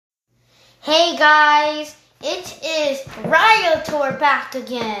Hey guys, it is Riotor back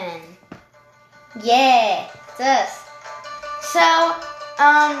again. Yeah, it's us. So,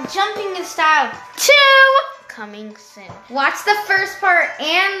 Jumping in Style 2 coming soon. Watch the first part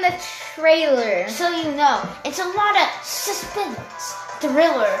and the trailer. So you know, it's a lot of suspense,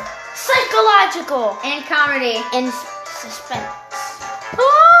 thriller, psychological, And comedy. and suspense.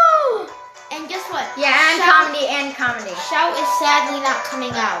 Oh! And guess what? Yeah, and Shout comedy. Shout is sadly not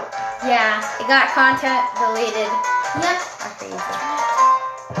coming out. Yeah, it got content deleted. Yep. After you said.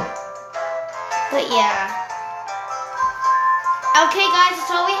 But yeah. Okay, guys,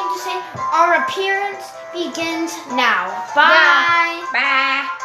 that's all we have to say. Our appearance begins now. Bye. Yeah. Bye.